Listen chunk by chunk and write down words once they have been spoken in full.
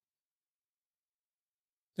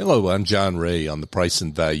Hello, I'm John Ray on the Price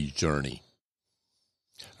and Value Journey.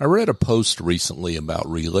 I read a post recently about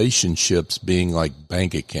relationships being like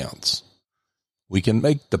bank accounts. We can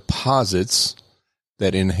make deposits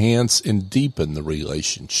that enhance and deepen the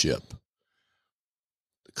relationship.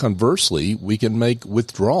 Conversely, we can make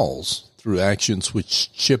withdrawals through actions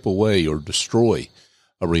which chip away or destroy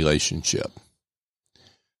a relationship.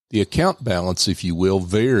 The account balance, if you will,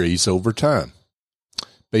 varies over time,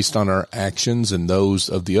 based on our actions and those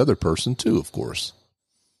of the other person too, of course.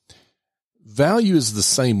 Value is the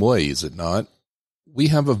same way, is it not? We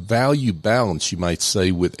have a value balance, you might say,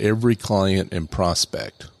 with every client and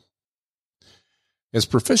prospect. As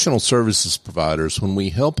professional services providers, when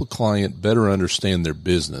we help a client better understand their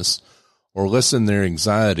business or lessen their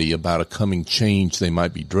anxiety about a coming change they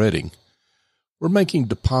might be dreading, we're making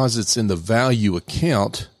deposits in the value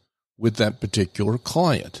account with that particular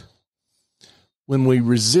client. When we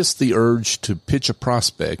resist the urge to pitch a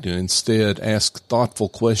prospect and instead ask thoughtful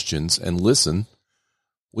questions and listen,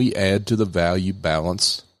 we add to the value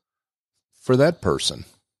balance for that person.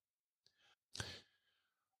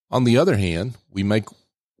 On the other hand, we make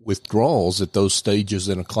withdrawals at those stages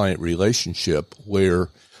in a client relationship where,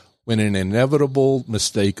 when an inevitable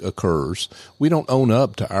mistake occurs, we don't own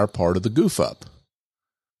up to our part of the goof up.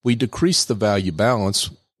 We decrease the value balance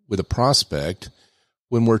with a prospect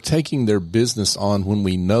when we're taking their business on when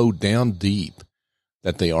we know down deep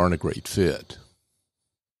that they aren't a great fit.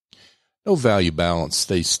 No value balance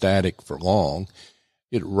stays static for long.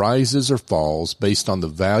 It rises or falls based on the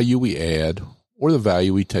value we add or the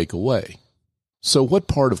value we take away. So what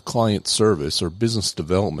part of client service or business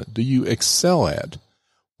development do you excel at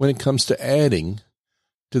when it comes to adding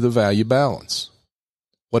to the value balance?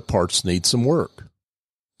 What parts need some work?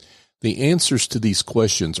 The answers to these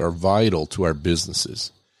questions are vital to our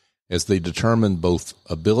businesses as they determine both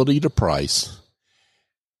ability to price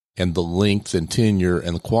and the length and tenure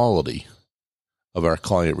and the quality of our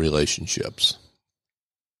client relationships.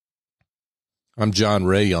 I'm John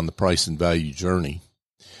Ray on the Price and Value Journey.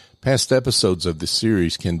 Past episodes of this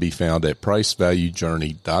series can be found at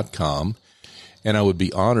pricevaluejourney.com, and I would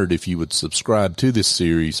be honored if you would subscribe to this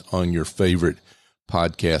series on your favorite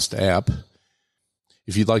podcast app.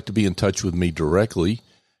 If you'd like to be in touch with me directly,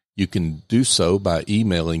 you can do so by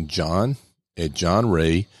emailing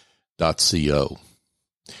john@johnray.co.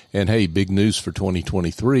 And hey, big news for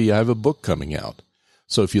 2023, I have a book coming out.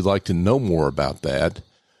 So if you'd like to know more about that,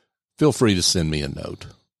 feel free to send me a note.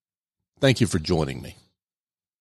 Thank you for joining me.